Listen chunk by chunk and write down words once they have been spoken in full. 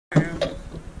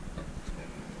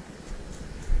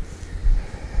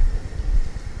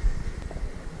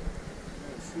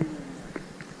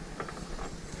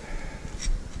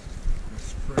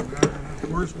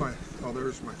where's my, oh,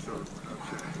 there's my third one,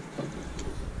 okay.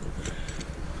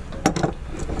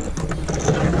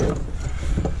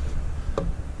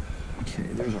 Okay,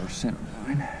 there's our center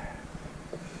line.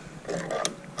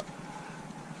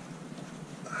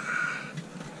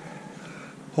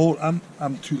 Hold,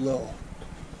 I'm too low.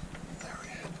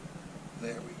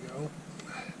 There we go.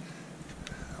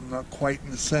 I'm not quite in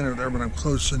the center there, but I'm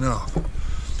close enough.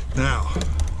 Now,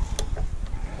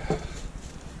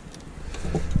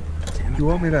 you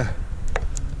want me to?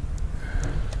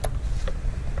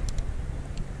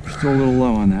 Still a little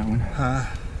low on that one.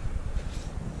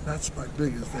 That's my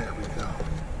biggest. There we go.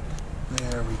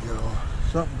 There we go.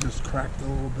 Something just cracked a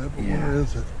little bit, but yeah. Where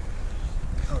is it?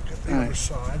 I'll get the other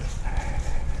side.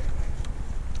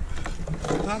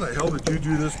 How the hell did you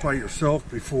do this by yourself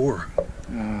before?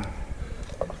 It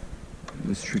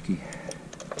was tricky.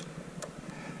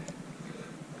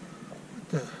 What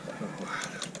the? Oh,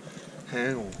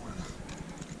 hang on.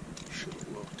 Should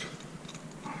have looked.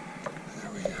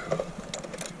 There we go.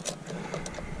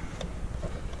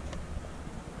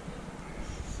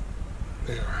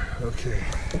 There. Okay.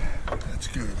 That's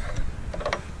good.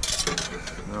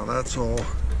 Now that's all.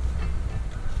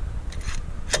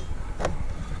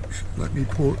 Let me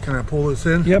pull. Can I pull this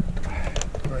in? Yep.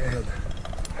 Go ahead.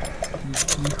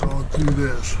 I'll do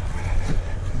this,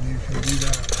 and you can do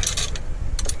that.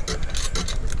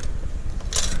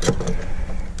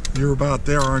 You're about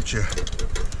there, aren't you?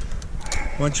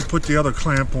 Why don't you put the other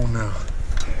clamp on now?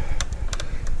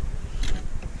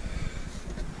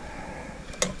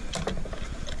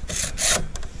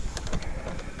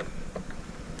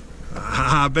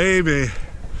 Ah, baby.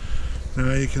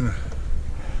 Now you can.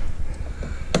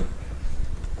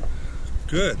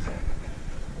 Good.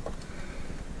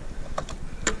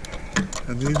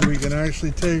 And these we can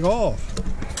actually take off.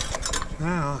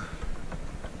 Now,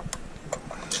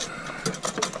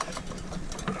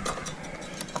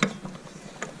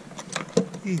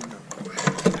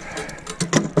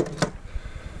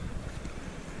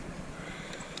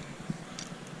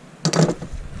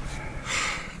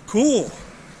 cool.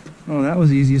 Oh, that was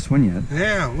the easiest one yet.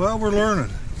 Yeah, well, we're learning.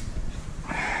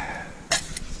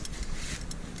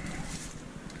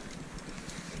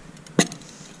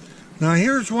 Now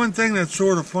here's one thing that's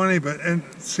sort of funny, and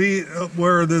see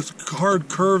where this hard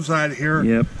curves out here.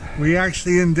 Yep. We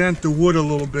actually indent the wood a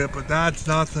little bit, but that's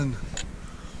nothing.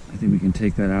 I think we can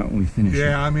take that out when we finish.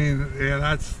 Yeah, it. I mean, yeah,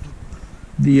 that's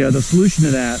the solution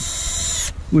to that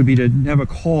would be to have a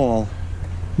caul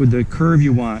with the curve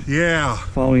you want. Yeah.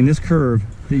 Following this curve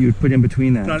that you would put in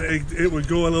between that. It would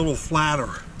go a little flatter.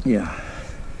 Yeah.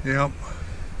 Yep.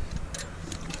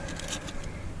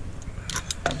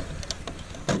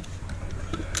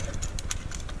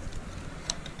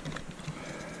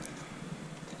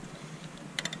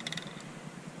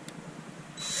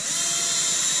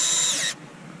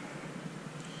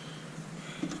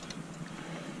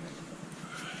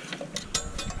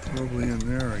 Probably in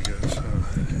there, I guess.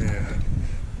 Yeah.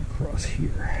 Across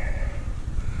here.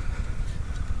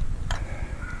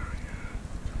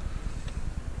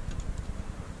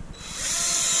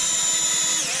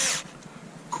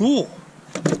 Cool.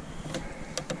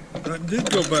 That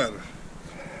did go better.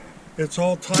 It's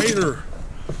all tighter.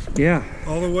 Yeah.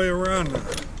 All the way around now.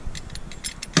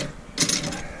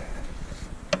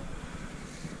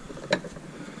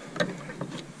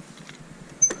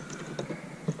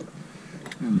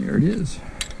 And there it is.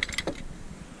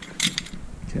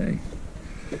 Okay.